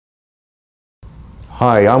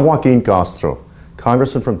Hi, I'm Joaquin Castro,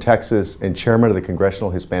 Congressman from Texas and Chairman of the Congressional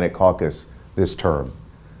Hispanic Caucus this term.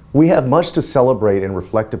 We have much to celebrate and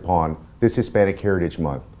reflect upon this Hispanic Heritage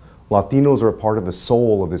Month. Latinos are a part of the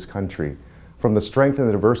soul of this country, from the strength and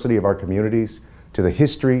the diversity of our communities to the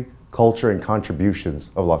history, culture, and contributions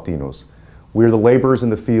of Latinos. We're the laborers in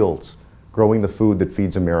the fields, growing the food that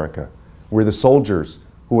feeds America. We're the soldiers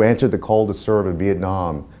who answered the call to serve in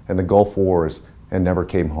Vietnam and the Gulf Wars and never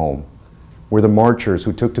came home. We're the marchers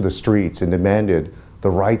who took to the streets and demanded the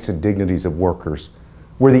rights and dignities of workers.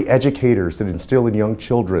 We're the educators that instill in young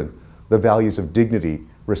children the values of dignity,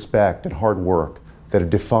 respect, and hard work that have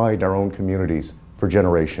defined our own communities for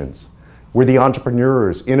generations. We're the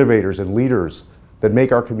entrepreneurs, innovators, and leaders that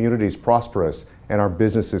make our communities prosperous and our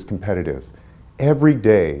businesses competitive. Every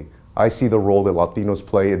day, I see the role that Latinos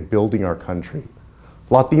play in building our country.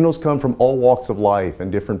 Latinos come from all walks of life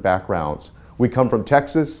and different backgrounds. We come from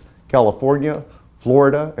Texas, California,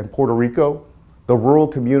 Florida, and Puerto Rico, the rural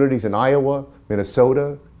communities in Iowa,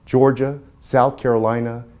 Minnesota, Georgia, South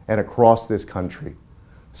Carolina, and across this country.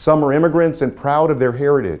 Some are immigrants and proud of their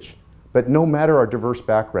heritage, but no matter our diverse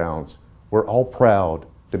backgrounds, we're all proud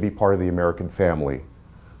to be part of the American family.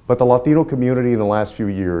 But the Latino community in the last few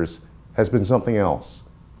years has been something else.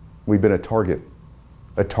 We've been a target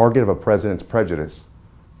of a president's prejudice,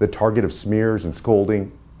 the target of smears and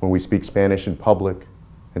scolding when we speak Spanish in public,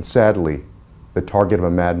 and sadly, the target of a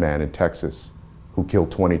madman in Texas who killed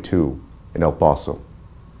 22 in El Paso.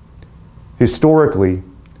 Historically,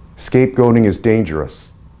 scapegoating is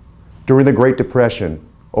dangerous. During the Great Depression,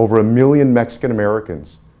 over 1 million Mexican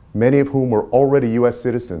Americans, many of whom were already U.S.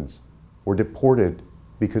 citizens, were deported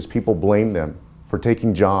because people blamed them for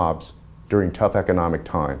taking jobs during tough economic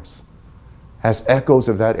times. As echoes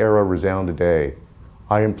of that era resound today,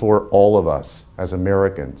 I implore all of us as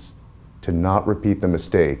Americans to not repeat the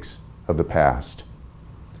mistakes of the past.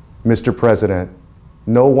 Mr. President,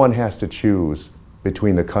 no one has to choose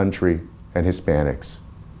between the country and Hispanics.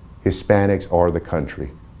 Hispanics are the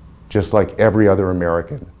country, just like every other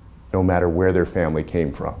American, no matter where their family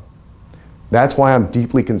came from. That's why I'm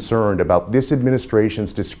deeply concerned about this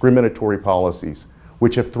administration's discriminatory policies,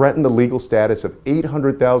 which have threatened the legal status of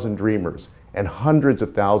 800,000 Dreamers and hundreds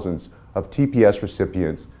of thousands of TPS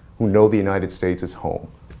recipients who know the United States is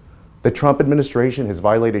home. The Trump administration has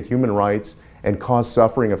violated human rights and caused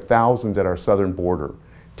suffering of thousands at our southern border,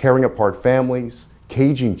 tearing apart families,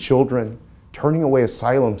 caging children, turning away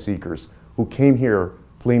asylum seekers who came here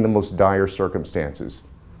fleeing the most dire circumstances.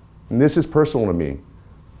 And this is personal to me.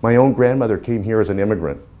 My own grandmother came here as an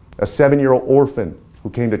immigrant, a 7-year-old orphan who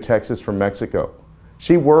came to Texas from Mexico.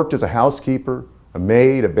 She worked as a housekeeper, a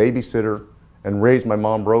maid, a babysitter, and raised my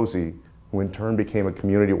mom, Rosie, who in turn became a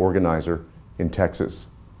community organizer in Texas.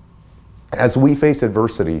 As we face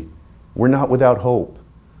adversity, we're not without hope.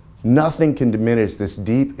 Nothing can diminish this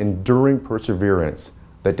deep, enduring perseverance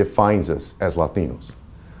that defines us as Latinos.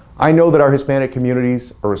 I know that our Hispanic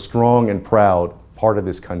communities are a strong and proud part of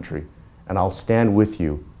this country, and I'll stand with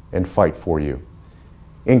you and fight for you.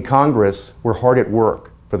 In Congress, we're hard at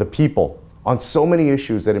work for the people on so many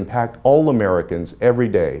issues that impact all Americans every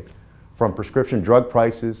day, from prescription drug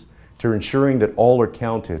prices to ensuring that all are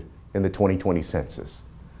counted in the 2020 census.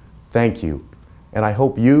 Thank you, and I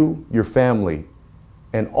hope you, your family,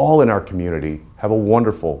 and all in our community have a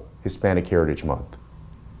wonderful Hispanic Heritage Month.